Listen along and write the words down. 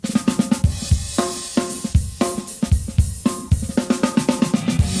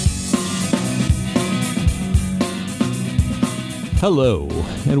Hello,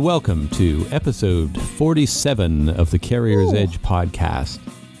 and welcome to episode 47 of the Carrier's Edge podcast.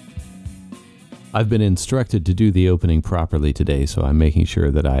 I've been instructed to do the opening properly today, so I'm making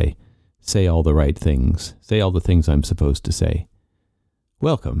sure that I say all the right things, say all the things I'm supposed to say.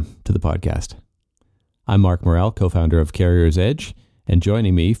 Welcome to the podcast. I'm Mark Morrell, co-founder of Carrier's Edge, and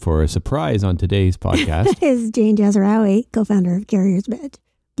joining me for a surprise on today's podcast is Jane Jazarawi, co-founder of Carrier's Edge.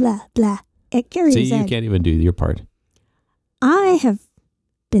 Blah, blah. At Carrier's Edge. See, you can't even do your part. I have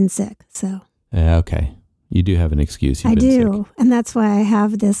been sick, so. Okay. You do have an excuse. You've been sick. And that's why I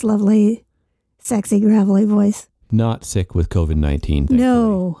have this lovely, sexy, gravelly voice. Not sick with COVID-19, thankfully.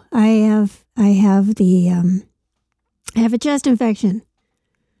 No, I have a chest infection.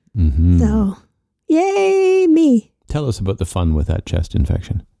 Mm-hmm. So, yay me. Tell us about the fun with that chest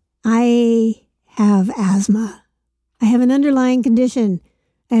infection. I have asthma. I have an underlying condition.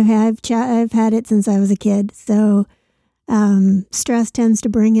 I've had it since I was a kid, so stress tends to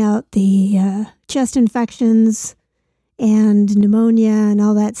bring out the chest infections and pneumonia and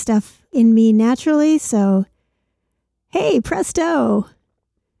all that stuff in me naturally. So, hey, presto,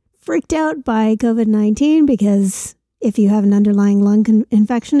 freaked out by COVID-19 because if you have an underlying lung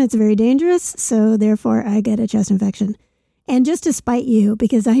infection, it's very dangerous. So therefore, I get a chest infection. And just to spite you,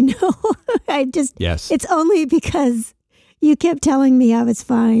 because I know Yes. It's only because you kept telling me I was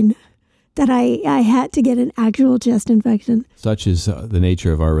fine that I had to get an actual chest infection. Such is the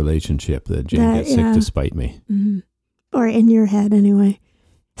nature of our relationship that Jane gets sick to spite me. Mm-hmm. Or in your head, anyway.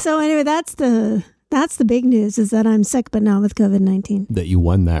 So anyway, that's the big news, is that I'm sick, but not with COVID-19. That you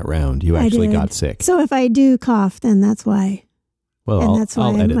won that round. You actually got sick. So if I do cough, then that's why. Well,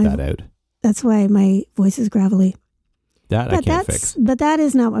 I'll edit that out. That's why my voice is gravelly. I can't fix. But that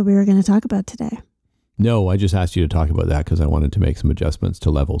is not what we were going to talk about today. No, I just asked you to talk about that because I wanted to make some adjustments to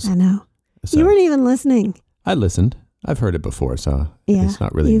levels. I know. So, you weren't even listening. I listened. I've heard it before, so it's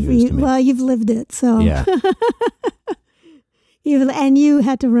not really news to me. Well, you've lived it, so. Yeah. And you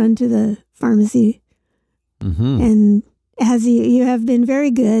had to run to the pharmacy. Mm-hmm. And as you have been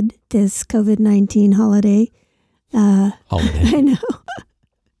very good this COVID-19 holiday. I know.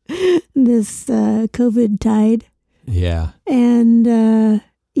 This COVID tide. Yeah. And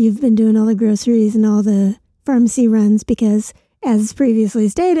you've been doing all the groceries and all the pharmacy runs because, as previously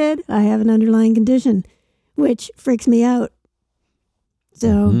stated, I have an underlying condition, which freaks me out.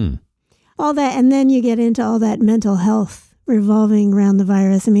 So all that, and then you get into all that mental health revolving around the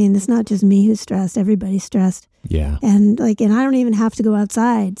virus. I mean, it's not just me who's stressed; everybody's stressed. Yeah. And I don't even have to go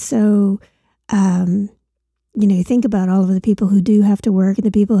outside. So, you think about all of the people who do have to work, and the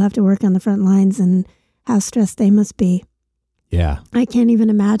people who have to work on the front lines, and how stressed they must be. Yeah. I can't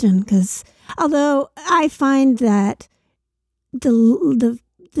even imagine, because although I find that the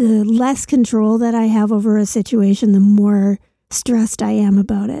less control that I have over a situation, the more stressed I am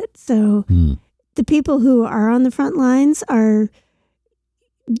about it. So the people who are on the front lines are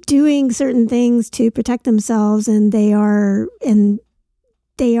doing certain things to protect themselves, and they are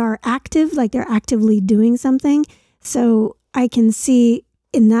active, like they're actively doing something. So I can see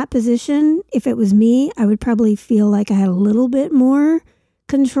in that position, if it was me, I would probably feel like I had a little bit more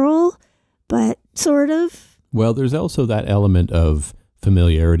control, but sort of. Well, there's also that element of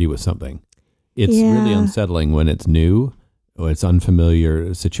familiarity with something. It's really unsettling when it's new or it's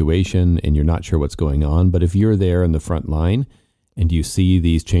unfamiliar situation and you're not sure what's going on. But if you're there in the front line and you see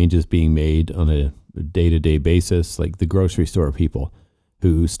these changes being made on a day-to-day basis, like the grocery store people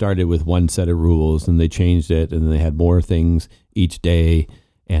who started with one set of rules and they changed it and they had more things each day.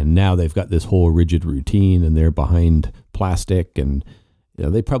 And now they've got this whole rigid routine and they're behind plastic, and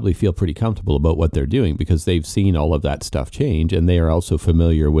they probably feel pretty comfortable about what they're doing because they've seen all of that stuff change, and they are also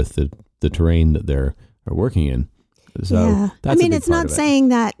familiar with the terrain that they're working in. So that's it's not saying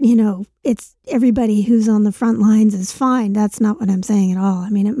that, it's everybody who's on the front lines is fine. That's not what I'm saying at all. I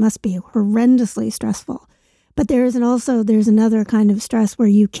mean, it must be horrendously stressful. But there's another kind of stress where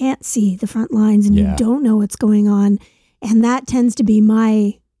you can't see the front lines and you don't know what's going on. And that tends to be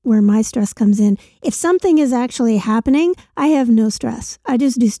where my stress comes in. If something is actually happening, I have no stress. I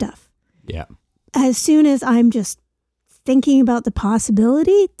just do stuff. Yeah. As soon as I'm just thinking about the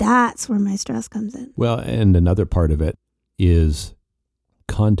possibility, that's where my stress comes in. Well, and another part of it is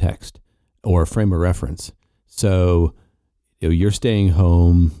context or frame of reference. So you're staying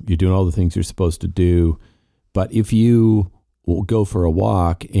home, you're doing all the things you're supposed to do, but if you will go for a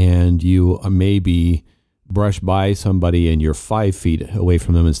walk and you maybe brush by somebody and you're 5 feet away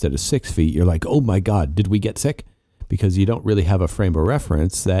from them instead of 6 feet, you're like, oh my God, did we get sick? Because you don't really have a frame of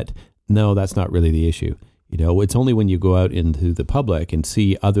reference that, no, that's not really the issue. It's only when you go out into the public and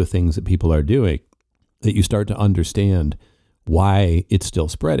see other things that people are doing that you start to understand why it's still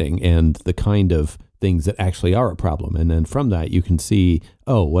spreading and the kind of things that actually are a problem. And then from that, you can see,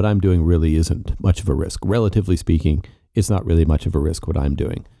 oh, what I'm doing really isn't much of a risk. Relatively speaking, it's not really much of a risk what I'm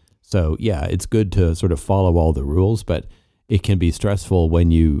doing. So yeah, it's good to sort of follow all the rules, but it can be stressful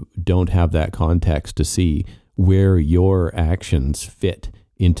when you don't have that context to see where your actions fit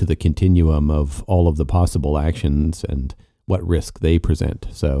into the continuum of all of the possible actions and what risk they present.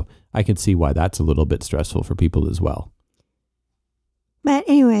 So I can see why that's a little bit stressful for people as well. But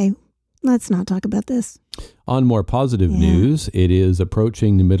anyway, let's not talk about this. On more positive news, it is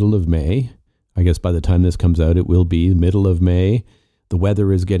approaching the middle of May. I guess by the time this comes out, it will be the middle of May. The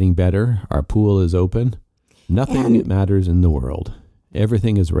weather is getting better. Our pool is open. Nothing matters in the world.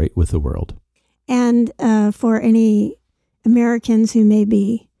 Everything is right with the world. And for any Americans who may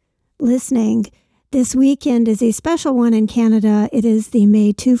be listening, this weekend is a special one in Canada. It is the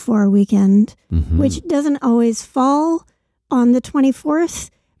May 2-4 weekend, which doesn't always fall on the 24th.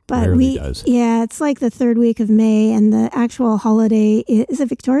 But rarely does. Yeah, it's like the third week of May, and the actual holiday is it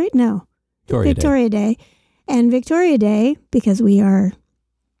Victoria? No. Victoria Day. And Victoria Day, because we are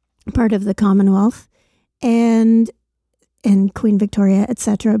part of the Commonwealth, and Queen Victoria,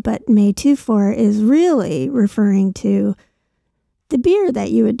 etc. But May 2-4 is really referring to the beer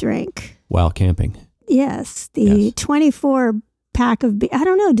that you would drink while camping. Yes, the 24 pack of beer. I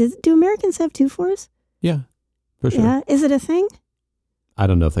don't know. Do Americans have 2-4s? Yeah, for sure. Yeah, is it a thing? I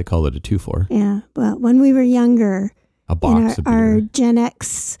don't know if they call it a 2-4. Yeah, well, when we were younger, a box of beer. Our Gen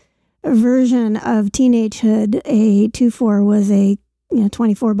X version of teenagehood, a 2-4 was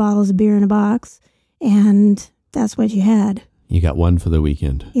 24 bottles of beer in a box, and that's what you had. You got one for the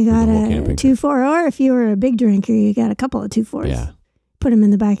weekend. You got a 2-4, or if you were a big drinker, you got a couple of 2-4s. Yeah. Put them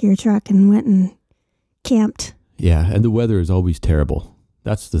in the back of your truck and went and camped. Yeah, and the weather is always terrible.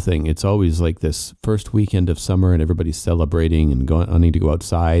 That's the thing. It's always like this first weekend of summer and everybody's celebrating and wanting to go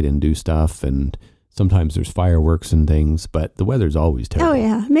outside and do stuff, and sometimes there's fireworks and things, but the weather's always terrible. Oh,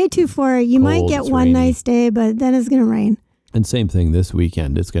 yeah. May 2-4, you might get one rainy. Nice day, but then it's going to rain. And same thing this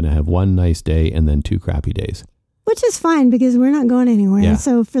weekend. It's going to have one nice day and then 2 crappy days. Which is fine because we're not going anywhere. Yeah.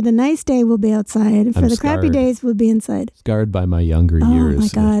 So for the nice day, we'll be outside. For the crappy days, we'll be inside. Scarred by my younger years. Oh, my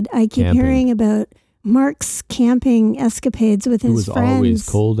God. I keep hearing about Mark's camping escapades with his friends. It was always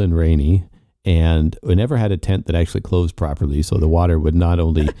cold and rainy. And we never had a tent that actually closed properly. So the water would not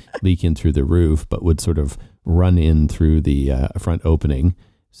only leak in through the roof, but would sort of run in through the front opening.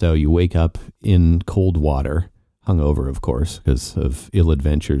 So you wake up in cold water, hungover, of course, because of ill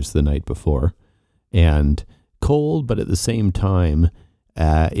adventures the night before. And cold, but at the same time,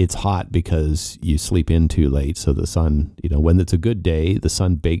 it's hot because you sleep in too late. So the sun, when it's a good day, the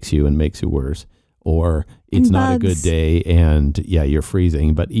sun bakes you and makes it worse. Or it's not a good day and you're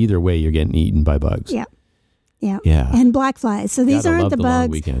freezing. But either way, you're getting eaten by bugs. Yeah. And black flies. So these aren't the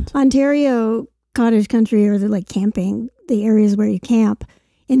bugs. Ontario cottage country, or like camping, the areas where you camp.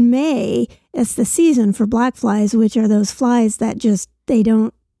 In May, it's the season for black flies, which are those flies that they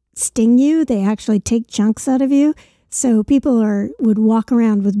don't sting you. They actually take chunks out of you. So people would walk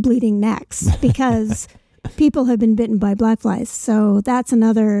around with bleeding necks because people have been bitten by black flies. So that's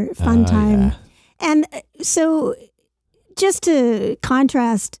another fun time. Yeah. And so just to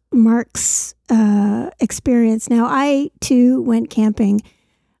contrast Mark's experience, now I too went camping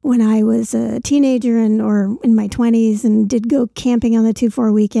when I was a teenager or in my 20s, and did go camping on the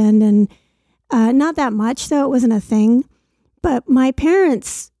 2-4 weekend, and not that much, though it wasn't a thing. But my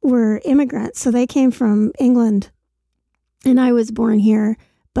parents were immigrants, so they came from England, and I was born here,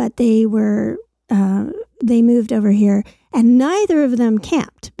 but they moved over here, and neither of them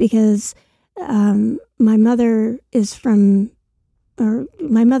camped because my mother's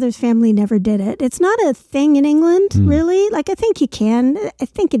family never did it. It's not a thing in England, really. Like, I think you can. I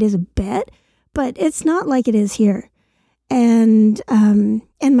think it is a bit, but it's not like it is here. And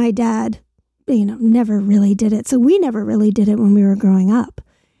my dad, never really did it. So we never really did it when we were growing up.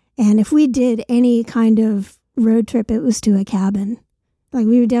 And if we did any kind of road trip, it was to a cabin. Like,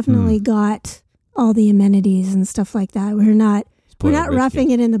 we definitely got all the amenities and stuff like that. We're not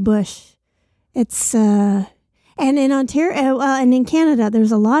roughing it in the bush. It's and in Ontario, and in Canada,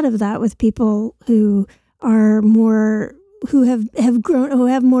 there's a lot of that with people who are more, who have grown, who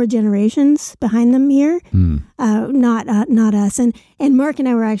have more generations behind them here. Not us. And Mark and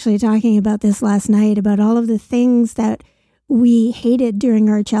I were actually talking about this last night, about all of the things that we hated during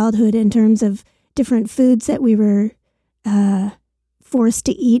our childhood in terms of different foods that we were forced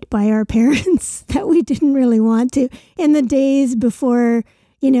to eat by our parents that we didn't really want to. In the days before,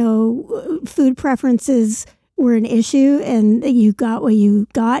 food preferences were an issue, and you got what you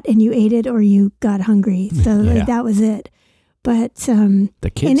got and you ate it, or you got hungry. So that was it. But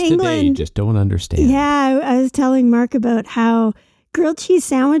the kids in today England, just don't understand. Yeah, I was telling Mark about how grilled cheese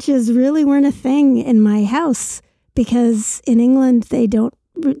sandwiches really weren't a thing in my house because in England they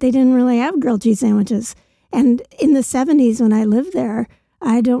didn't really have grilled cheese sandwiches. And in the 70s when I lived there,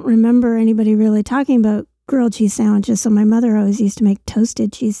 I don't remember anybody really talking about grilled cheese sandwiches. So my mother always used to make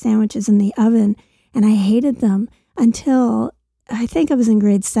toasted cheese sandwiches in the oven, and I hated them until I think I was in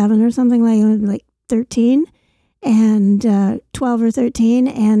grade 7 or something, like 13 and 12 or 13,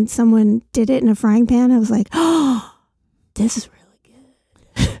 and someone did it in a frying pan. I was like, oh, this is really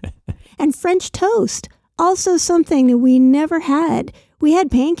good. And French toast, also something that we never had. We had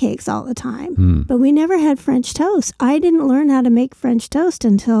pancakes all the time, but we never had French toast. I didn't learn how to make French toast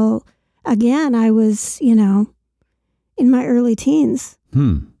until, again, I was, in my early teens.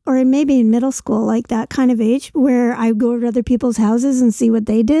 Or maybe in middle school, like that kind of age where I would go to other people's houses and see what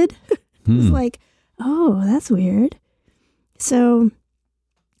they did. It was like, oh, that's weird. So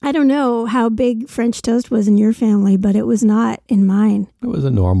I don't know how big French toast was in your family, but it was not in mine. It was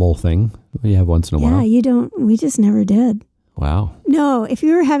a normal thing we have once in a while. Yeah, we just never did. Wow. No, if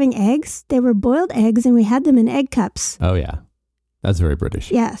you were having eggs, they were boiled eggs and we had them in egg cups. Oh, yeah. That's very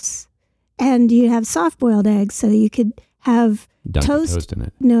British. Yes. And you'd have soft boiled eggs so you could have Dunk toast in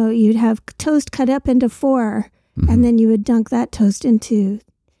it. No, you'd have toast cut up into 4 and then you would dunk that toast into,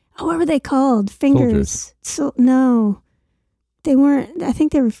 what were they called? Fingers. So no, they weren't. I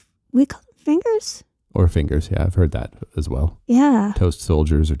think we called them fingers. Or fingers. Yeah, I've heard that as well. Yeah. Toast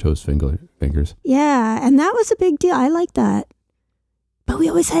soldiers or toast fingers. Yeah. And that was a big deal. I like that. But we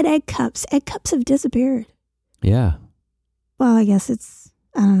always had egg cups. Egg cups have disappeared. Yeah. Well, I guess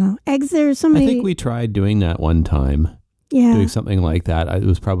I don't know. Eggs, there's so many. I think we tried doing that one time. Yeah. Doing something like that. It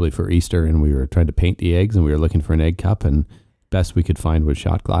was probably for Easter, and we were trying to paint the eggs, and we were looking for an egg cup, and best we could find was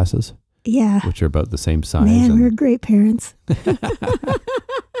shot glasses. Yeah. Which are about the same size. Man, we were great parents.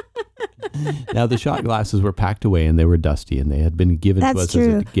 Now, the shot glasses were packed away, and they were dusty, and they had been given to us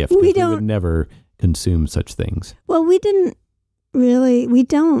true. as a gift. We would never consume such things. Well, we don't really.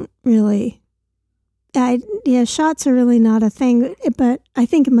 Shots are really not a thing, but I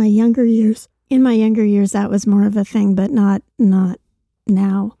think in my younger years, that was more of a thing, but not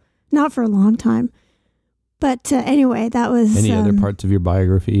now, not for a long time. But anyway, that was... Any other parts of your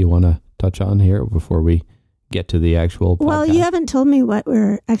biography you want to touch on here before we get to the actual podcast? Well, you haven't told me what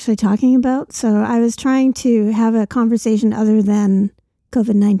we're actually talking about, so I was trying to have a conversation other than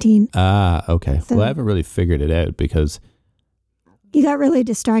COVID-19. Ah, okay. So, well, I haven't really figured it out because... You got really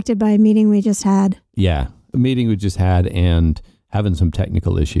distracted by a meeting we just had. Yeah, a meeting we just had and having some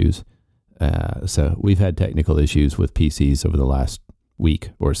technical issues. So we've had technical issues with PCs over the last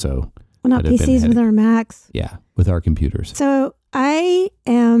week or so. Well, not PCs, with our Macs. Yeah, with our computers. So I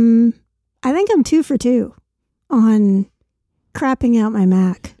think I'm 2 for 2 on crapping out my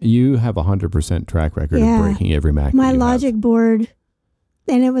Mac. You have 100% track record of breaking every Mac. My Logic board,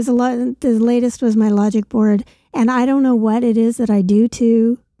 and it was the latest was my Logic board, and I don't know what it is that I do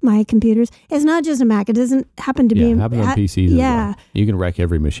to my computers. It's not just a Mac. It doesn't happen to be... Yeah, happen on PCs as well. You can wreck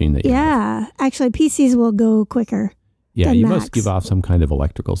every machine that you have. Yeah. Actually, PCs will go quicker. Yeah, you Macs. must give off some kind of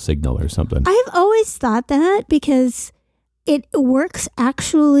electrical signal or something. I've always thought that because it works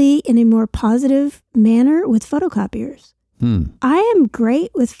actually in a more positive manner with photocopiers. I am great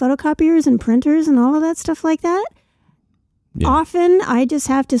with photocopiers and printers and all of that stuff like that. Yeah. Often I just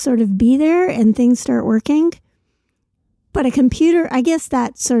have to sort of be there and things start working. But a computer, I guess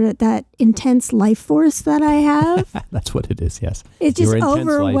that intense life force that I have. That's what it is, yes. It just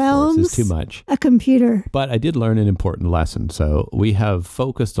overwhelms life force is too much. A computer. But I did learn an important lesson. So we have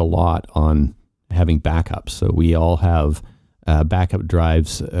focused a lot on having backups. So we all have backup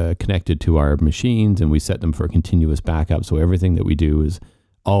drives connected to our machines, and we set them for continuous backup. So everything that we do is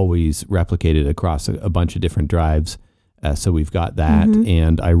always replicated across a bunch of different drives. So we've got that.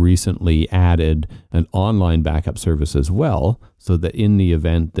 And I recently added an online backup service as well, so that in the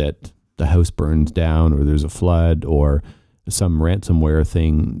event that the house burns down or there's a flood or some ransomware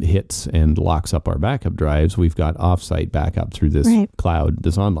thing hits and locks up our backup drives, we've got offsite backup through this cloud,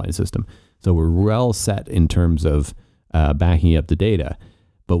 this online system. So we're well set in terms of backing up the data.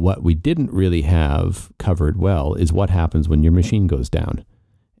 But what we didn't really have covered well is what happens when your machine goes down.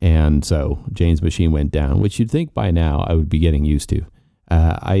 And so Jane's machine went down, which you'd think by now I would be getting used to.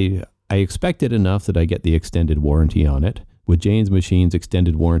 I expected enough that I get the extended warranty on it. With Jane's machine's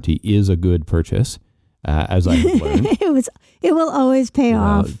extended warranty is a good purchase, as I have learned. It will always pay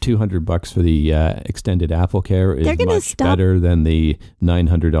off. $200 for the extended Apple Care is much better than the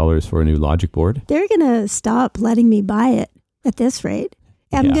 $900 for a new Logic board. They're going to stop letting me buy it at this rate.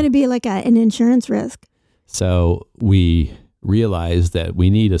 I'm going to be like an insurance risk. So we realized that we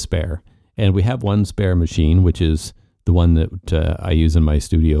need a spare. And we have one spare machine, which is the one that I use in my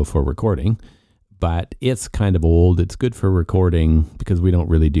studio for recording. But it's kind of old. It's good for recording because we don't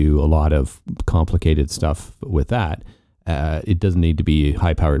really do a lot of complicated stuff with that. It doesn't need to be a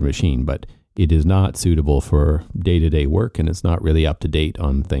high-powered machine, but it is not suitable for day-to-day work, and it's not really up to date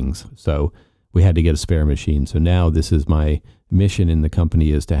on things. So we had to get a spare machine. So now this is my mission in the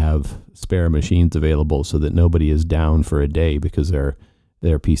company, is to have spare machines available so that nobody is down for a day because their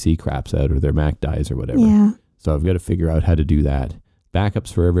PC craps out or their Mac dies or whatever. Yeah. So I've got to figure out how to do that.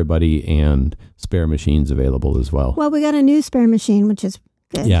 Backups for everybody and spare machines available as well. Well, we got a new spare machine, which is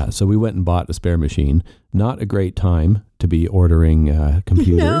good. Yeah, so we went and bought a spare machine. Not a great time to be ordering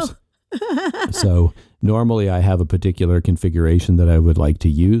computers. So normally I have a particular configuration that I would like to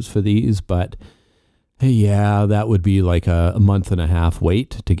use for these, but yeah, that would be like a month and a half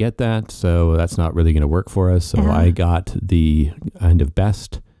wait to get that. So that's not really going to work for us. So I got the kind of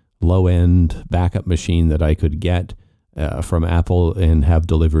best low-end backup machine that I could get from Apple and have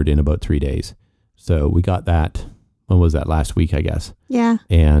delivered in about 3 days. So we got that. When was that? Last week, I guess. Yeah.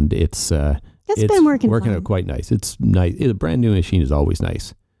 And it's been working out quite nice. It's nice. A brand new machine is always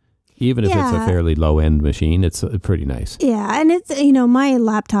nice. Even if it's a fairly low-end machine, it's pretty nice. Yeah, and it's, my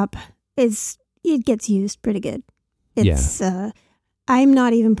laptop it gets used pretty good. It's I'm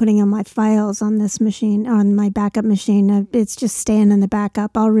not even putting on my files on this machine, on my backup machine. It's just staying in the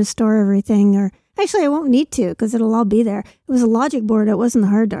backup. I'll restore everything, or actually I won't need to because it'll all be there. It was a logic board. It wasn't the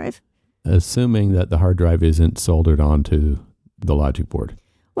hard drive. Assuming that the hard drive isn't soldered onto the logic board.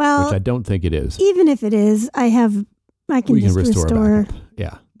 Well, which I don't think it is. Even if it is, I can just restore.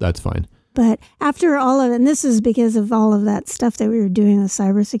 Yeah, that's fine. But after all of it, and this is because of all of that stuff that we were doing with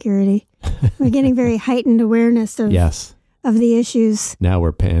cybersecurity, we're getting very heightened awareness of the issues. Now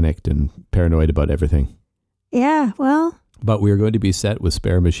we're panicked and paranoid about everything. Yeah, well. But we're going to be set with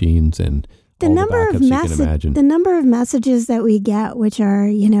spare machines and the number of the number of messages that we get, which are,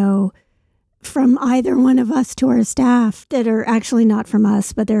 from either one of us to our staff, that are actually not from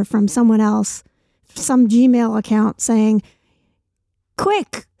us, but they're from someone else, some Gmail account saying,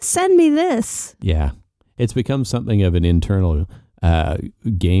 quick, send me this. Yeah. It's become something of an internal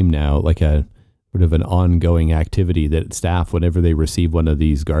game now, like a sort of an ongoing activity that staff, whenever they receive one of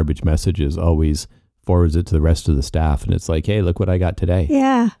these garbage messages, always forwards it to the rest of the staff. And it's like, hey, look what I got today.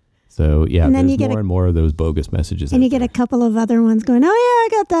 Yeah. So, yeah, and then there's more and more of those bogus messages. And you get a couple of other ones going, oh, yeah,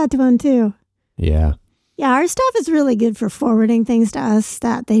 I got that one too. Yeah. Yeah, our staff is really good for forwarding things to us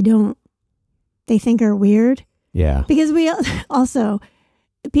that they think are weird. Yeah. Because we also,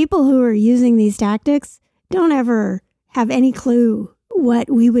 people who are using these tactics don't ever have any clue what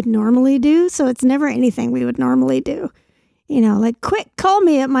we would normally do. So it's never anything we would normally do. Like, quick, call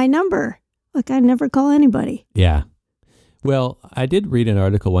me at my number. Look, I never call anybody. Yeah. Well, I did read an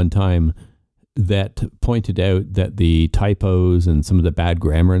article one time that pointed out that the typos and some of the bad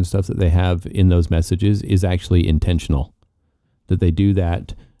grammar and stuff that they have in those messages is actually intentional. That they do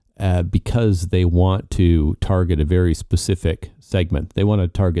that because they want to target a very specific segment. They want to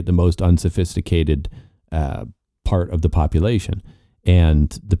target the most unsophisticated part of the population.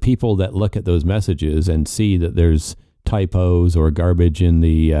 And the people that look at those messages and see that there's typos or garbage in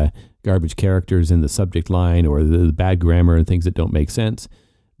the garbage characters in the subject line or the bad grammar and things that don't make sense,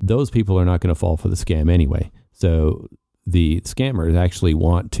 those people are not going to fall for the scam anyway. So the scammers actually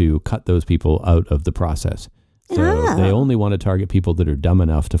want to cut those people out of the process. So they only want to target people that are dumb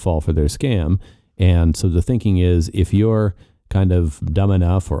enough to fall for their scam. And so the thinking is, if you're kind of dumb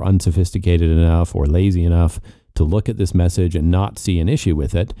enough or unsophisticated enough or lazy enough to look at this message and not see an issue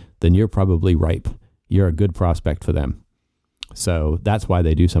with it, then you're probably ripe. You're a good prospect for them. So that's why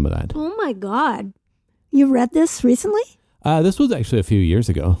they do some of that. Oh my God. You read this recently? This was actually a few years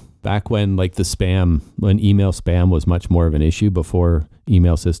ago, back when when email spam was much more of an issue, before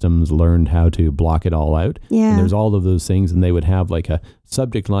email systems learned how to block it all out. Yeah. And there's all of those things, and they would have like a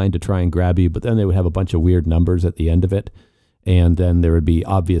subject line to try and grab you, but then they would have a bunch of weird numbers at the end of it. And then there would be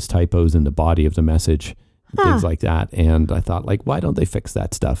obvious typos in the body of the message, things like that. And I thought, why don't they fix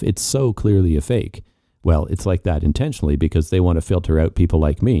that stuff? It's so clearly a fake. Well, it's like that intentionally because they want to filter out people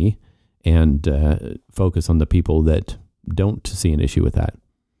like me and focus on the people that don't see an issue with that.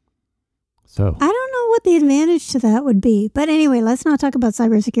 So I don't know what the advantage to that would be. But anyway, let's not talk about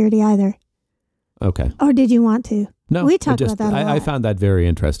cybersecurity either. Okay. Or did you want to? No. We talked about that a lot. I found that very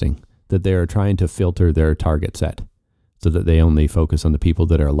interesting, that they're trying to filter their target set so that they only focus on the people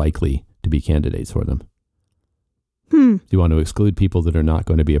that are likely to be candidates for them. Do you want to exclude people that are not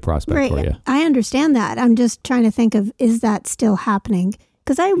going to be a prospect for you? I understand that. I'm just trying to think of, is that still happening?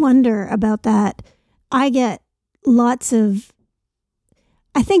 Because I wonder about that. I get lots of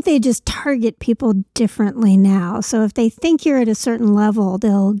I think they just target people differently now. So if they think you're at a certain level,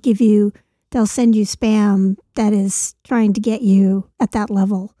 they'll send you spam that is trying to get you at that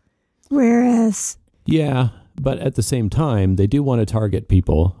level. Whereas... Yeah, but at the same time, they do want to target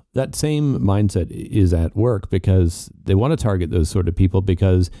people. That same mindset is at work because they want to target those sort of people,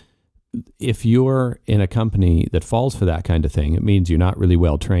 because if you're in a company that falls for that kind of thing, it means you're not really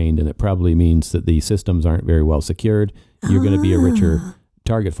well trained, and it probably means that the systems aren't very well secured. You're going to be a richer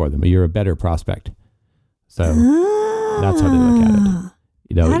target for them. You're a better prospect. So that's how they look at it.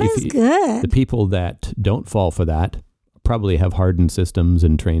 You know, that is good. The people that don't fall for that probably have hardened systems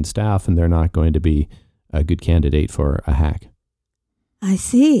and trained staff, and they're not going to be a good candidate for a hack. I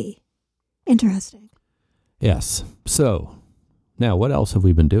see. Interesting. Yes. So now what else have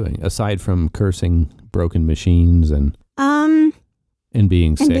we been doing aside from cursing broken machines and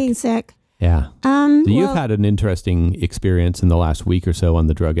being sick? And being sick. Yeah. So you've had an interesting experience in the last week or so on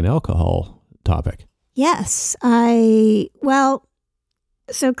the drug and alcohol topic. Yes. So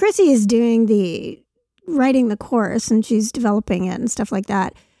Chrissy is writing the course, and she's developing it and stuff like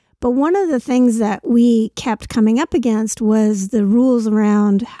that. But one of the things that we kept coming up against was the rules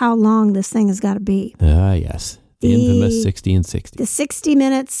around how long this thing has got to be. Yes. The infamous 60 and 60. The 60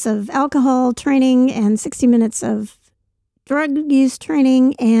 minutes of alcohol training and 60 minutes of drug use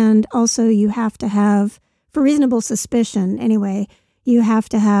training. And also you have to have, for reasonable suspicion anyway, you have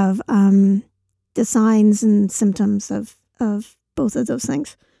to have the signs and symptoms of both of those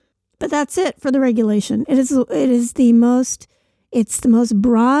things. But that's it for the regulation. It's the most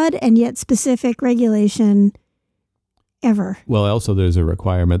broad and yet specific regulation ever. Well, also there's a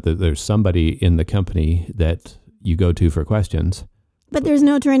requirement that there's somebody in the company that you go to for questions. But there's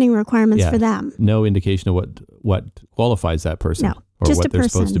no training requirements for them. No indication of what qualifies that person. No, or just what they're person.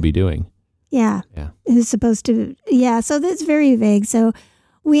 supposed to be doing. Yeah. Yeah. Who's supposed to, so that's very vague. So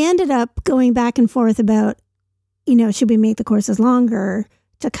we ended up going back and forth about, should we make the courses longer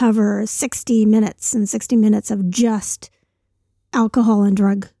to cover 60 minutes and 60 minutes of just alcohol and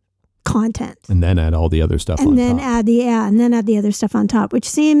drug content. And then add all the other stuff on top. And then add the other stuff on top, which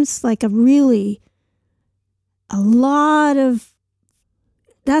seems like that's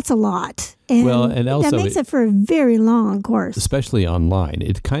a lot. And also that makes it for a very long course. Especially online.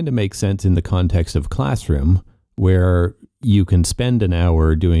 It kind of makes sense in the context of classroom, where you can spend an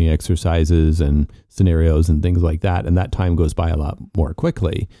hour doing exercises and scenarios and things like that, and that time goes by a lot more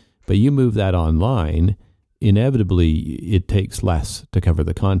quickly. But you move that online, inevitably it takes less to cover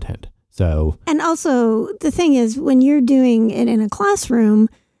the content. So, and also the thing is, when you're doing it in a classroom,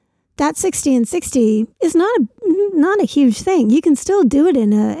 that 60 and 60 is not a huge thing. You can still do it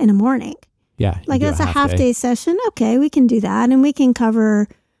in a morning. Yeah. Like that's a half day session. Okay, we can do that, and we can cover,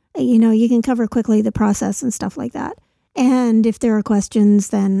 you can cover quickly the process and stuff like that. And if there are questions,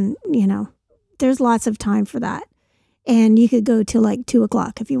 then, there's lots of time for that. And you could go till like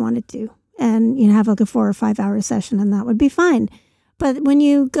 2:00 if you wanted to, and, have like a 4 or 5 hour session, and that would be fine. But when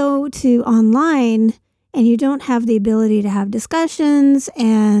you go to online and you don't have the ability to have discussions,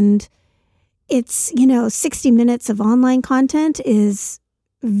 and it's, 60 minutes of online content is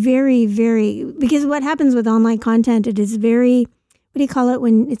very, very, because what happens with online content, it is very, what do you call it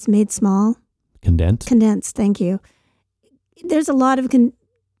when it's made small? Condensed. Condensed, thank you. There's a lot of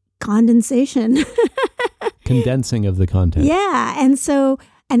condensation. Condensing of the content. Yeah. And so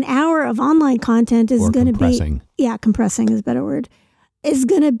an hour of online content is going to be... Yeah, compressing is a better word. Is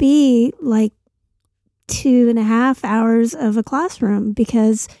going to be like 2.5 hours of a classroom,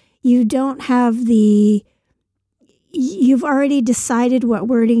 because you don't have you've already decided what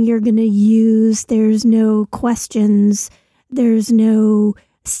wording you're going to use. There's no questions. There's no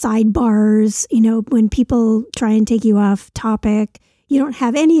sidebars, when people try and take you off topic. You don't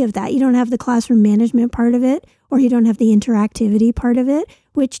have any of that. You don't have the classroom management part of it, or you don't have the interactivity part of it,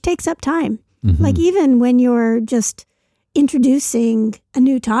 which takes up time. Mm-hmm. Like even when you're just introducing a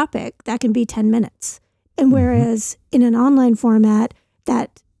new topic, that can be 10 minutes. And whereas in an online format,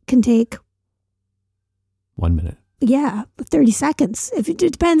 that can take 1 minute. Yeah, 30 seconds,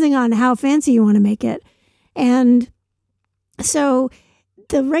 depending on how fancy you want to make it. And so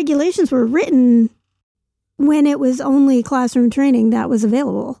the regulations were written when it was only classroom training that was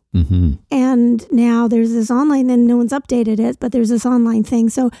available. Mm-hmm. And now there's this online, and no one's updated it, but there's this online thing.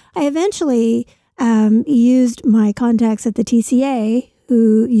 So I eventually used my contacts at the TCA,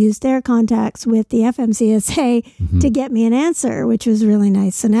 who used their contacts with the FMCSA to get me an answer, which was really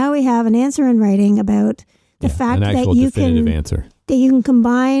nice. So now we have an answer in writing about the fact that you can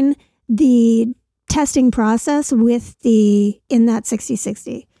combine the testing process with in that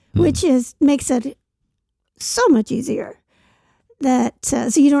 60-60, which makes it so much easier. that so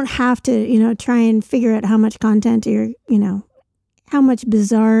you don't have to, try and figure out how much content how much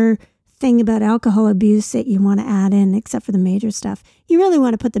bizarre thing about alcohol abuse that you want to add in, except for the major stuff. You really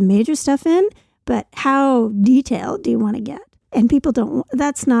want to put the major stuff in, but how detailed do you want to get? And people don't,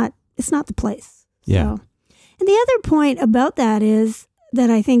 it's not the place. Yeah. So. And the other point about that is, that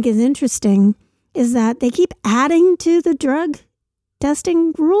I think is interesting, is that they keep adding to the drug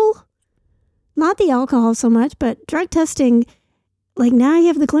testing rule. Not the alcohol so much, but drug testing, like now you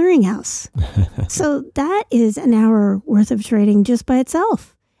have the clearinghouse. So that is an hour worth of training just by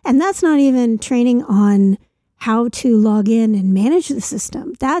itself. And that's not even training on how to log in and manage the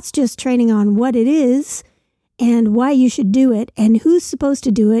system. That's just training on what it is and why you should do it and who's supposed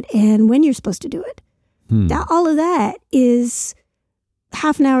to do it and when you're supposed to do it. All of that is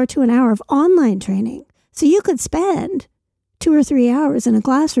half an hour to an hour of online training. So you could spend 2 or 3 hours in a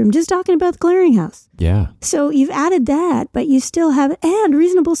classroom just talking about the clearinghouse. Yeah. So you've added that, but you still have, and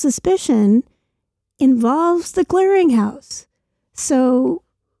reasonable suspicion involves the clearinghouse. So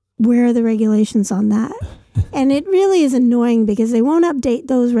where are the regulations on that? And it really is annoying because they won't update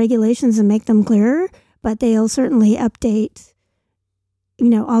those regulations and make them clearer, but they'll certainly update,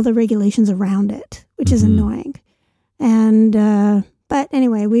 all the regulations around it, which is annoying. And, but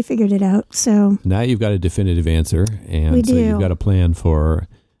anyway, we figured it out. So now you've got a definitive answer, and we do. So you've got a plan for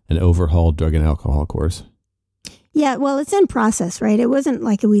an overhauled drug and alcohol course. Yeah, well, it's in process, right? It wasn't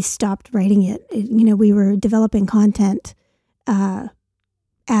like we stopped writing it. We were developing content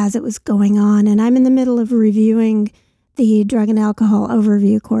as it was going on, and I'm in the middle of reviewing the drug and alcohol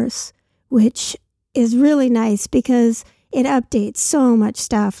overview course, which is really nice because it updates so much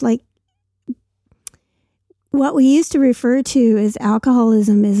stuff. Like, what we used to refer to as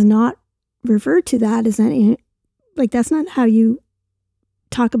alcoholism is not referred to that as any, like that's not how you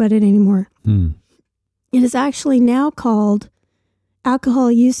talk about it anymore. It is actually now called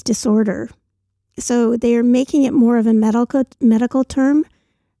alcohol use disorder. So they are making it more of a medical term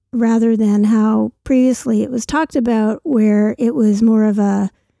rather than how previously it was talked about, where it was more of a,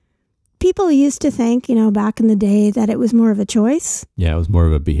 people used to think, back in the day, that it was more of a choice. Yeah, it was more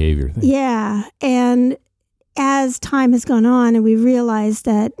of a behavior thing. Yeah. And as time has gone on and we realized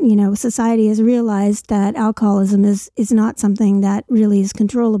that, society has realized that alcoholism is not something that really is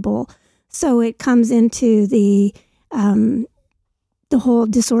controllable. So it comes into the whole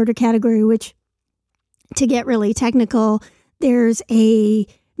disorder category, which, to get really technical, there's a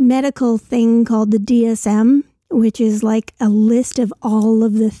medical thing called the DSM, which is like a list of all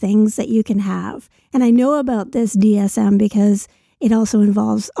of the things that you can have. And I know about this DSM because it also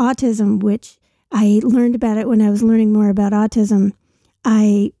involves autism, which I learned about it when I was learning more about autism.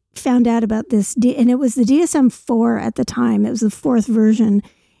 I found out about this, and it was the DSM-4 at the time. It was the 4th version.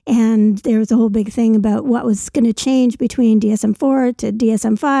 And there was a whole big thing about what was going to change between DSM-4 to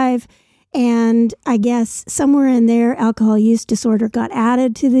DSM-5. And I guess somewhere in there, alcohol use disorder got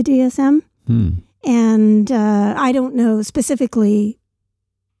added to the DSM. And I don't know specifically,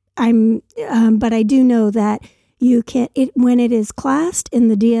 but I do know that you can, when it is classed in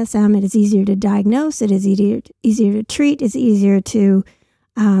the DSM, it is easier to diagnose, it is easier to treat, it's easier to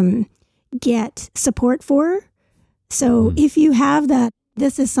get support for. So if you have that,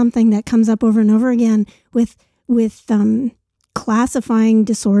 this is something that comes up over and over again with classifying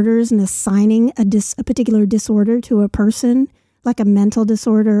disorders and assigning a particular disorder to a person, like a mental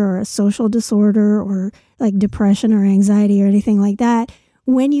disorder or a social disorder or like depression or anxiety or anything like that.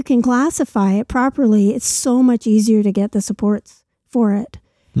 When you can classify it properly, it's so much easier to get the supports for it.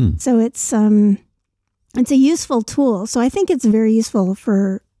 So it's a useful tool. So I think it's very useful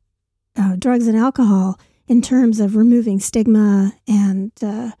for drugs and alcohol in terms of removing stigma and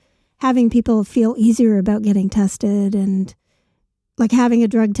having people feel easier about getting tested, and like having a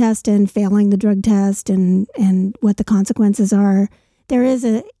drug test and failing the drug test and what the consequences are. There is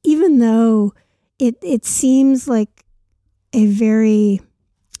even though it seems like a very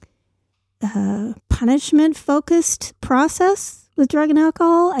punishment-focused process with drug and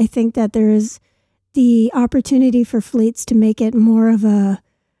alcohol, I think that there is the opportunity for fleets to make it more of a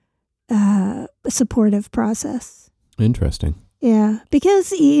supportive process. Interesting. Yeah,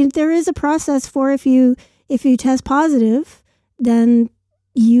 because there is a process for if you test positive, then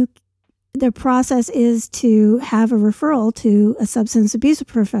the process is to have a referral to a substance abuse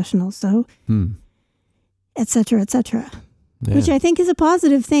professional. So, et cetera, et cetera. Yeah. Which I think is a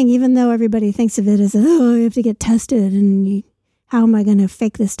positive thing, even though everybody thinks of it as, oh, you have to get tested and how am I going to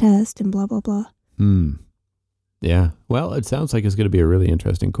fake this test and blah, blah, blah. Yeah. Well, it sounds like it's going to be a really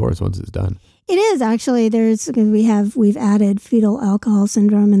interesting course once it's done. It is actually. We've added fetal alcohol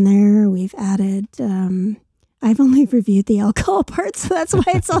syndrome in there. We've added I've only reviewed the alcohol part, so that's why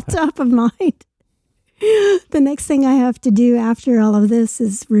it's on top of mind. The next thing I have to do after all of this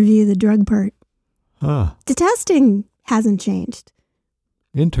is review the drug part. Huh. The testing hasn't changed.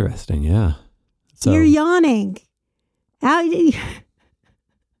 Interesting, yeah. So You're yawning. How are you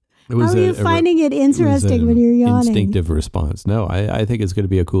finding it interesting when you're yawning? Instinctive response. No, I think it's going to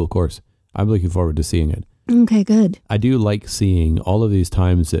be a cool course. I'm looking forward to seeing it. Okay, good. I do like seeing all of these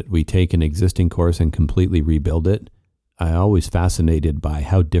times that we take an existing course and completely rebuild it. I'm always fascinated by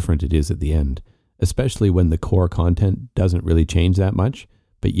how different it is at the end, especially when the core content doesn't really change that much,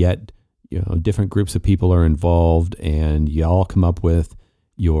 but yet, different groups of people are involved and you all come up with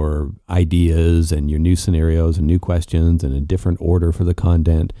your ideas and your new scenarios and new questions and a different order for the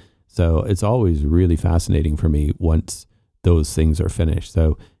content. So it's always really fascinating for me once those things are finished.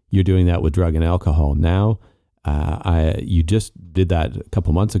 So you're doing that with drug and alcohol now. You just did that a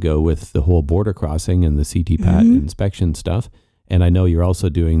couple months ago with the whole border crossing and the CTPAT inspection stuff. And I know you're also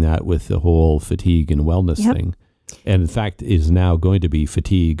doing that with the whole fatigue and wellness thing. And in fact, is now going to be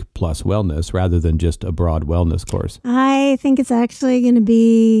fatigue plus wellness rather than just a broad wellness course. I think it's actually going to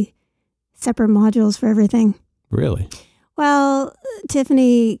be separate modules for everything. Really? Well,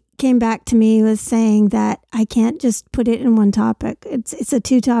 Tiffany came back to me was saying that I can't just put it in one topic. It's a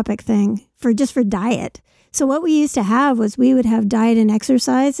 2-topic thing for diet. So what we used to have was we would have diet and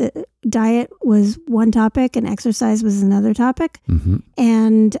exercise. Diet was one topic and exercise was another topic. Mm-hmm.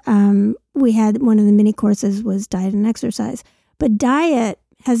 And we had one of the mini courses was diet and exercise. But diet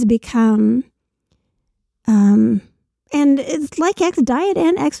has become, and it's like diet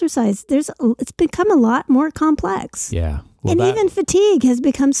and exercise. It's become a lot more complex. Yeah. Well, and even fatigue has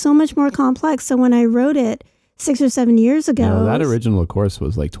become so much more complex. So when I wrote it 6 or 7 years ago. That original course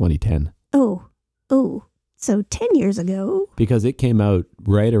was like 2010. Oh. So 10 years ago. Because it came out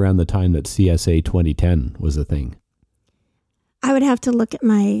right around the time that CSA 2010 was a thing. I would have to look at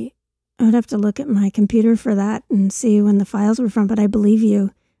my computer for that and see when the files were from, but I believe you.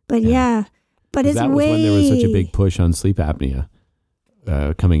 But but it's that was when there was such a big push on sleep apnea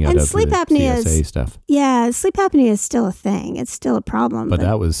coming out of sleep the apnea CSA stuff. Yeah, sleep apnea is still a thing. It's still a problem. But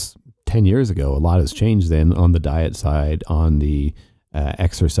that was 10 years ago. A lot has changed then on the diet side, on the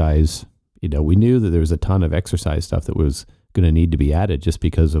exercise. We knew that there was a ton of exercise stuff that was going to need to be added just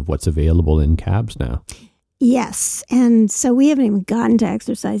because of what's available in cabs now. Yes. And so we haven't even gotten to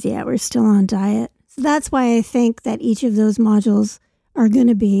exercise yet. We're still on diet. So that's why I think that each of those modules are going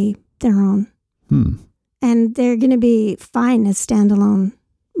to be their own. And they're going to be fine as standalone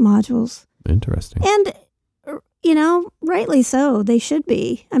modules. Interesting. And, rightly so. They should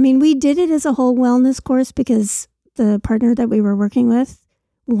be. I mean, we did it as a whole wellness course because the partner that we were working with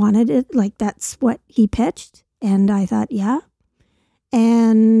wanted it, like that's what he pitched, and I thought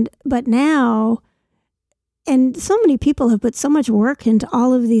but now, and so many people have put so much work into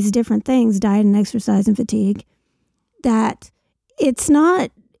all of these different things, diet and exercise and fatigue, that it's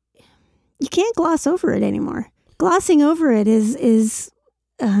not, you can't gloss over it anymore. Glossing over it is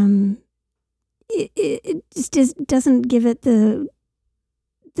it just doesn't give it the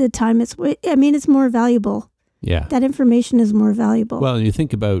time it's more valuable. Yeah. That information is more valuable. Well, and you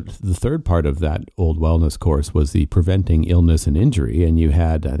think about the third part of that old wellness course was the preventing illness and injury. And you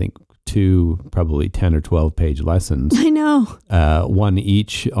had, I think, 2 probably 10 or 12 page lessons. I know. One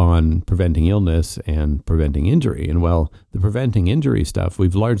each on preventing illness and preventing injury. And the preventing injury stuff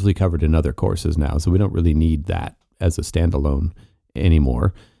we've largely covered in other courses now. So we don't really need that as a standalone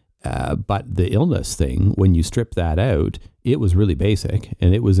anymore. But the illness thing, when you strip that out, it was really basic.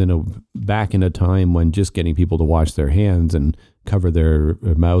 And it was back in a time when just getting people to wash their hands and cover their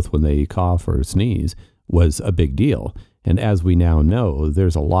mouth when they cough or sneeze was a big deal. And as we now know,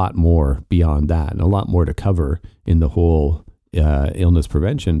 there's a lot more beyond that and a lot more to cover in the whole illness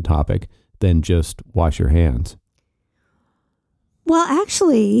prevention topic than just wash your hands. Well,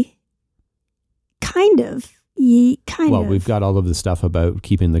 actually, kind of. Well, we've got all of the stuff about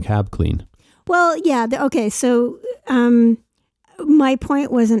keeping the cab clean. Well, yeah. Okay. So my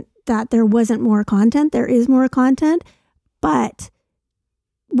point wasn't that there wasn't more content. There is more content, but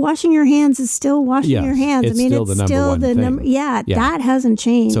washing your hands is still washing your hands. It's still the number. Yeah, that hasn't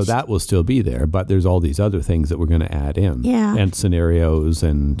changed. So that will still be there, but there's all these other things that we're going to add in. Yeah. And scenarios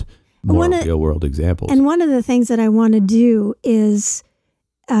and more real world examples. And one of the things that I want to do is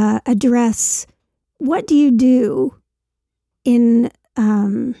address, what do you do in,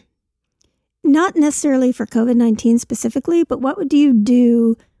 not necessarily for COVID-19 specifically, but what do you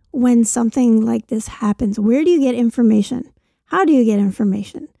do when something like this happens? Where do you get information? How do you get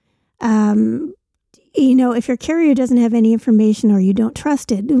information? If your carrier doesn't have any information or you don't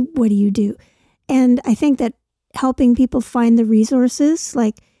trust it, what do you do? And I think that helping people find the resources,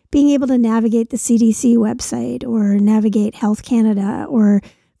 like being able to navigate the CDC website or navigate Health Canada or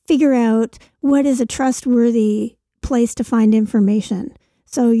figure out what is a trustworthy place to find information.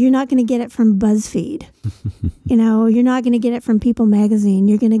 So you're not going to get it from BuzzFeed. You're not going to get it from People Magazine.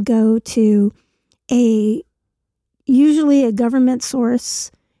 You're going to go to usually a government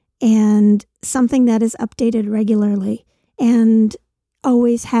source and something that is updated regularly, and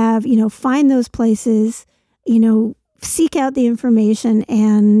always have, find those places, seek out the information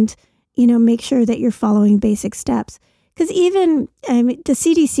and, make sure that you're following basic steps. Because even the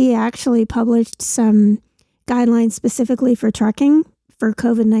CDC actually published some guidelines specifically for trucking for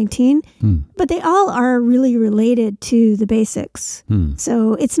COVID-19, but they all are really related to the basics.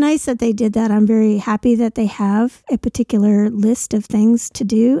 So it's nice that they did that. I'm very happy that they have a particular list of things to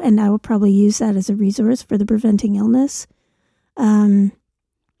do, and I will probably use that as a resource for the Preventing Illness.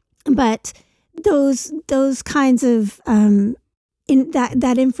 But those kinds of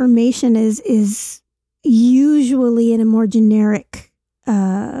that information is usually in a more generic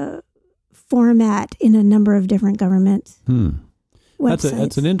format in a number of different government websites.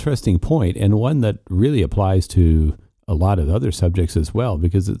 That's an interesting point, and one that really applies to a lot of other subjects as well,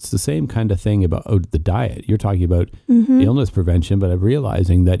 because it's the same kind of thing about the diet. You're talking about illness prevention, but I'm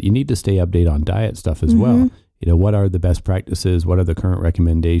realizing that you need to stay updated on diet stuff as well. What are the best practices? What are the current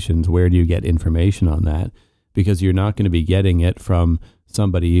recommendations? Where do you get information on that? Because you're not going to be getting it from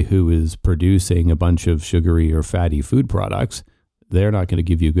somebody who is producing a bunch of sugary or fatty food products. They're not going to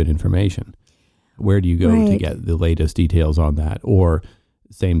give you good information. Where do you go to get the latest details on that? Or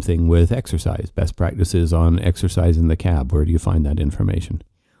same thing with exercise, best practices on exercise in the cab. Where do you find that information?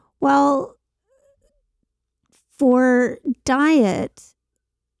 Well, for diet,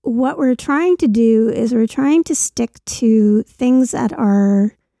 what we're trying to do is we're trying to stick to things that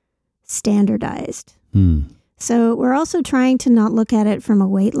are standardized. So we're also trying to not look at it from a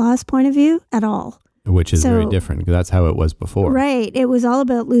weight loss point of view at all. Which is very different, because that's how it was before. Right. It was all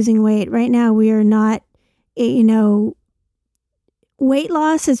about losing weight. Right now, we are not, weight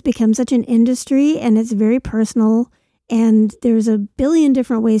loss has become such an industry, and it's very personal, and there's a billion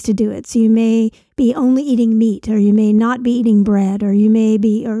different ways to do it. So you may be only eating meat, or you may not be eating bread, or you may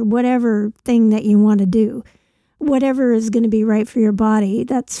be, or whatever thing that you want to do. Whatever is going to be right for your body,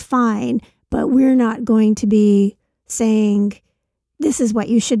 that's fine. But we're not going to be saying, this is what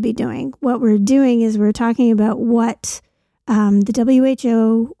you should be doing. What we're doing is we're talking about what the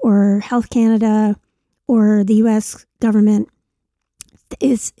WHO or Health Canada or the U.S. government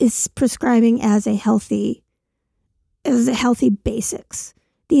is prescribing as a healthy basics.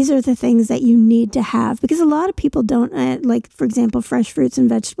 These are the things that you need to have, because a lot of people don't, like, for example, fresh fruits and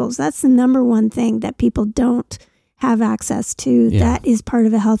vegetables. That's the number one thing that people don't have access to. Yeah. That is part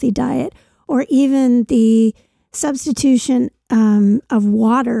of a healthy diet. Or even the substitution of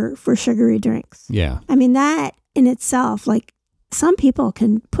water for sugary drinks. Yeah. I mean, that in itself, like, some people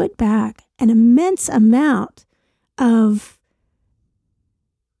can put back an immense amount of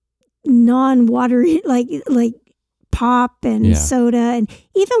non-watery, like pop and soda. And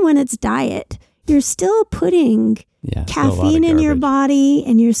even when it's diet, you're still putting caffeine in your body,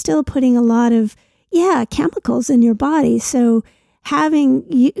 and you're still putting a lot of, chemicals in your body. So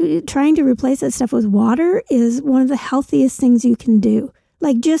trying to replace that stuff with water is one of the healthiest things you can do.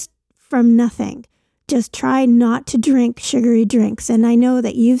 Like, just from nothing, just try not to drink sugary drinks. And I know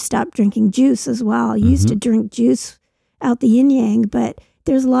that you've stopped drinking juice as well. You used to drink juice out the yin yang, but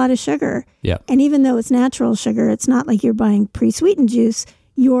there's a lot of sugar. Yeah. And even though it's natural sugar, it's not like you're buying pre-sweetened juice.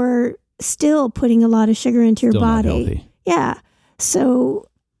 You're still putting a lot of sugar into your body. Not healthy. Yeah. So,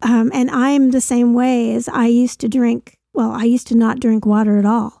 and I'm the same way. As I used to not drink water at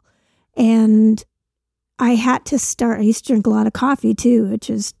all. And I used to drink a lot of coffee too, which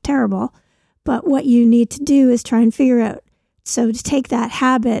is terrible. But what you need to do is try and figure out, so to take that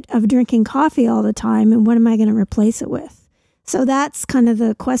habit of drinking coffee all the time, and what am I going to replace it with? So that's kind of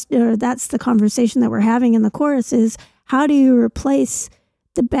the question, or that's the conversation that we're having in the course, is how do you replace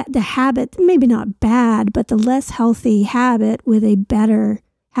the habit, maybe not bad, but the less healthy habit with a better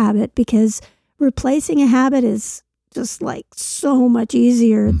habit? Because replacing a habit is just like so much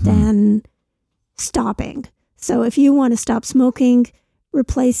easier than stopping. So if you want to stop smoking,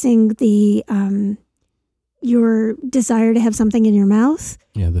 replacing the your desire to have something in your mouth,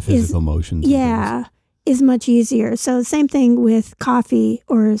 the physical motions, is much easier. So the same thing with coffee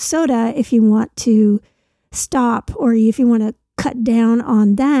or soda. If you want to stop, or if you want to cut down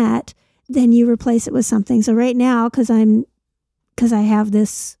on that, then you replace it with something. So right now, because I have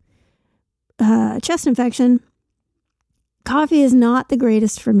this chest infection, coffee is not the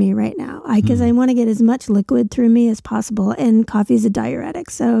greatest for me right now because I want to get as much liquid through me as possible. And coffee is a diuretic.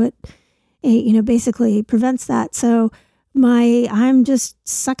 So it basically prevents that. So I'm just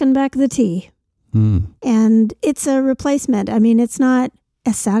sucking back the tea. And it's a replacement. I mean, it's not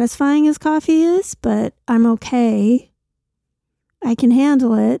as satisfying as coffee is, but I'm okay. I can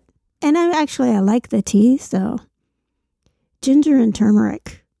handle it. And I like the tea, so ginger and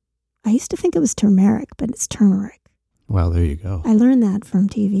turmeric. I used to think it was turmeric, but it's turmeric. Well, there you go. I learned that from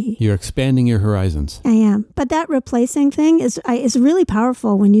TV. You're expanding your horizons. I am. But that replacing thing is really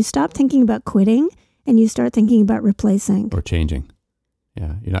powerful when you stop thinking about quitting and you start thinking about replacing. Or changing.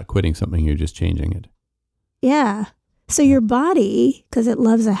 Yeah, you're not quitting something, you're just changing it. Yeah. So your body, because it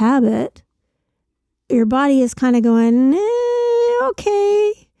loves a habit, your body is kind of going,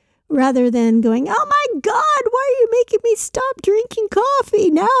 okay, rather than going, oh my God, why are you making me stop drinking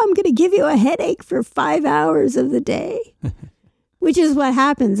coffee? Now I'm going to give you a headache for 5 hours of the day, which is what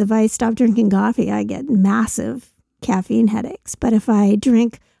happens if I stop drinking coffee. I get massive caffeine headaches. But if I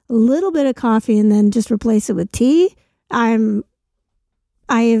drink a little bit of coffee and then just replace it with tea, I'm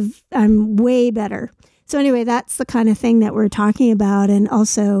way better. So anyway, that's the kind of thing that we're talking about. And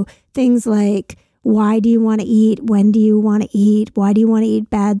also things like, why do you want to eat? When do you want to eat? Why do you want to eat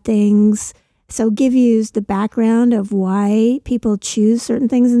bad things? So give you the background of why people choose certain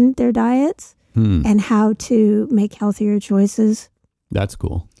things in their diets and how to make healthier choices. That's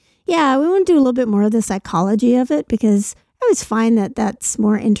cool. Yeah, we want to do a little bit more of the psychology of it because I always find that that's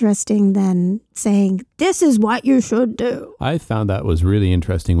more interesting than saying, this is what you should do. I found that was really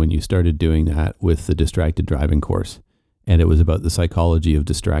interesting when you started doing that with the distracted driving course. And it was about the psychology of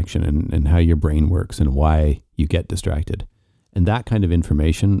distraction and how your brain works and why you get distracted. And that kind of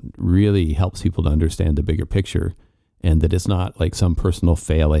information really helps people to understand the bigger picture and that it's not like some personal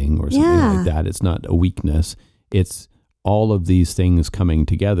failing or something like that. It's not a weakness. It's all of these things coming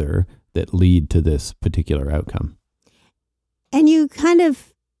together that lead to this particular outcome. And you kind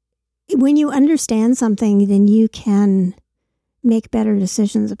of, when you understand something, then you can make better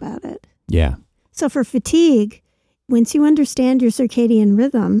decisions about it. Yeah. So for fatigue, once you understand your circadian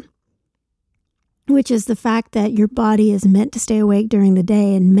rhythm, which is the fact that your body is meant to stay awake during the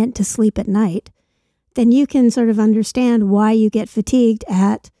day and meant to sleep at night, then you can sort of understand why you get fatigued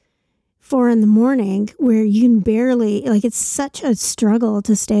at 4 a.m, where you can barely, like it's such a struggle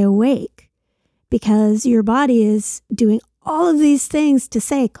to stay awake because your body is doing all of these things to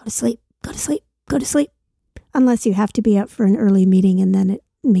say, go to sleep, go to sleep, go to sleep, unless you have to be up for an early meeting and then it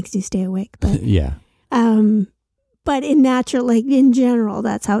makes you stay awake. But yeah. But in general,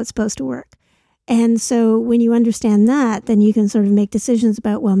 that's how it's supposed to work. And so when you understand that, then you can sort of make decisions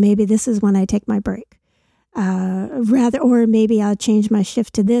about, well, maybe this is when I take my break. Or maybe I'll change my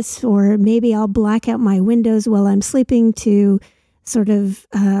shift to this, or maybe I'll black out my windows while I'm sleeping to sort of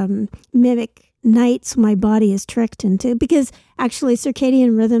mimic nights my body is tricked into. Because actually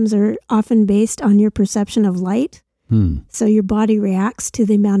circadian rhythms are often based on your perception of light. So your body reacts to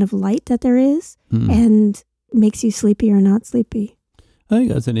the amount of light that there is and makes you sleepy or not sleepy. I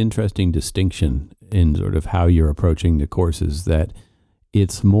think that's an interesting distinction in sort of how you're approaching the courses, that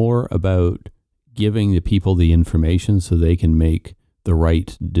it's more about giving the people the information so they can make the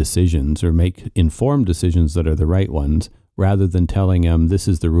right decisions or make informed decisions that are the right ones, rather than telling them this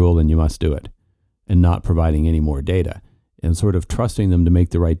is the rule and you must do it and not providing any more data, and sort of trusting them to make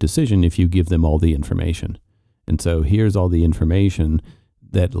the right decision if you give them all the information. And so here's all the information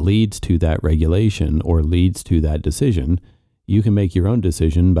that leads to that regulation or leads to that decision. You can make your own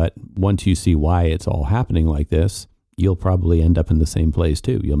decision, but once you see why it's all happening like this, you'll probably end up in the same place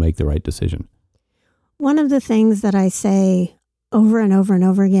too. You'll make the right decision. One of the things that I say over and over and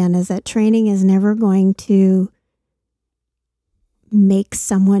over again is that training is never going to make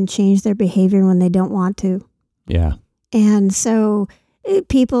someone change their behavior when they don't want to. Yeah. And so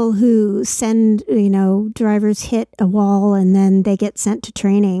people who send, drivers hit a wall and then they get sent to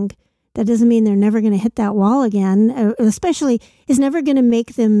training, that doesn't mean they're never going to hit that wall again. Especially, is never going to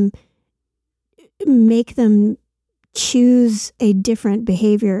make them choose a different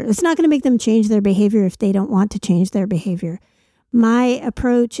behavior. It's not going to make them change their behavior if they don't want to change their behavior. My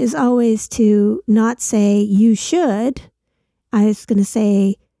approach is always to not say you should. I was going to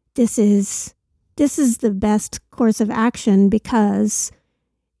say this is the best course of action because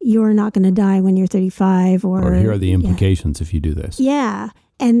you're not going to die when you're 35 or here are the implications if you do this. Yeah.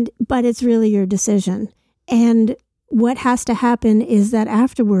 But it's really your decision. And what has to happen is that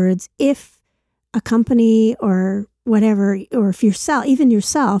afterwards, if a company or whatever, or if even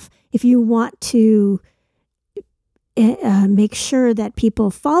yourself, if you want to make sure that people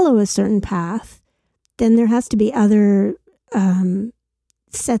follow a certain path, then there has to be other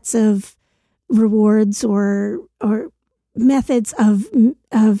sets of rewards or methods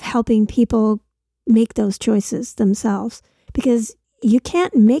of helping people make those choices themselves, because you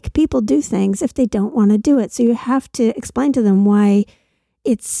can't make people do things if they don't want to do it. So you have to explain to them why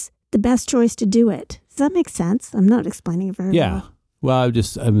it's the best choice to do it. Does that make sense? I'm not explaining it very well. Well,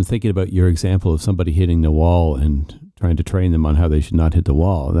 I'm thinking about your example of somebody hitting the wall and trying to train them on how they should not hit the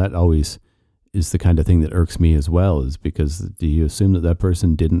wall. That always is the kind of thing that irks me as well, is because do you assume that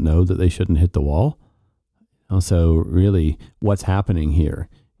person didn't know that they shouldn't hit the wall? Also, really, what's happening here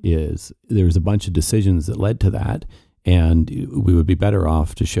is there's a bunch of decisions that led to that, and we would be better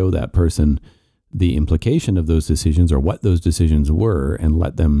off to show that person the implication of those decisions or what those decisions were, and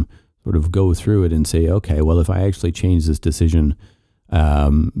let them sort of go through it and say, okay, well, if I actually change this decision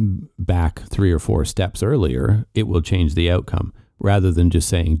back 3 or 4 steps earlier, it will change the outcome, rather than just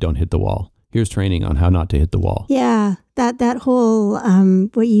saying, don't hit the wall. Here's training on how not to hit the wall. Yeah, that whole,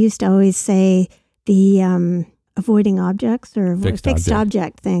 what you used to always say, the avoiding objects or fixed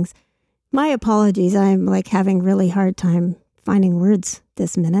object things. My apologies. I'm like having really hard time finding words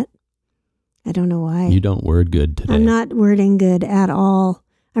this minute. I don't know why. You don't word good today. I'm not wording good at all.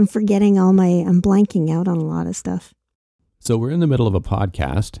 I'm forgetting I'm blanking out on a lot of stuff. So we're in the middle of a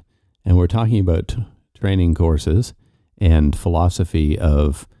podcast, and we're talking about training courses and philosophy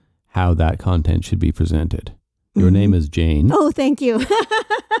of how that content should be presented. Your name is Jane. Oh, thank you.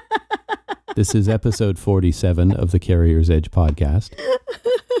 This is episode 47 of the Carrier's Edge podcast.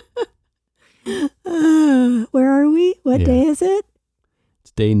 Where are we? What day is it?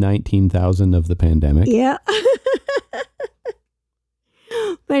 It's day 19,000 of the pandemic. Yeah.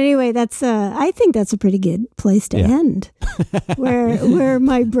 But anyway, that's I think that's a pretty good place to end. Where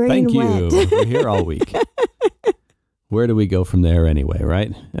my brain went. Thank you. We're here all week. Where do we go from there anyway,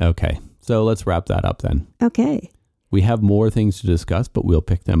 right? Okay. So let's wrap that up then. Okay. We have more things to discuss, but we'll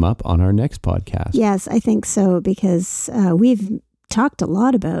pick them up on our next podcast. Yes, I think so, because we've talked a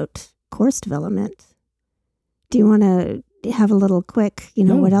lot about course development. Do you want to have a little quick,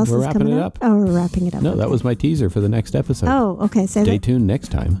 what else is coming up? Oh, we're wrapping it up. No, that was my teaser for the next episode. Oh, okay. Stay tuned next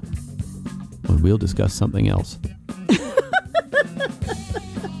time when we'll discuss something else.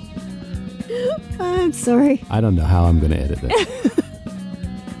 I'm sorry. I don't know how I'm going to edit this.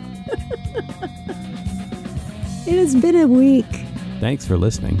 It has been a week. Thanks for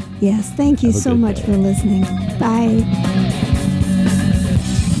listening. Yes, thank you so much for listening. Bye.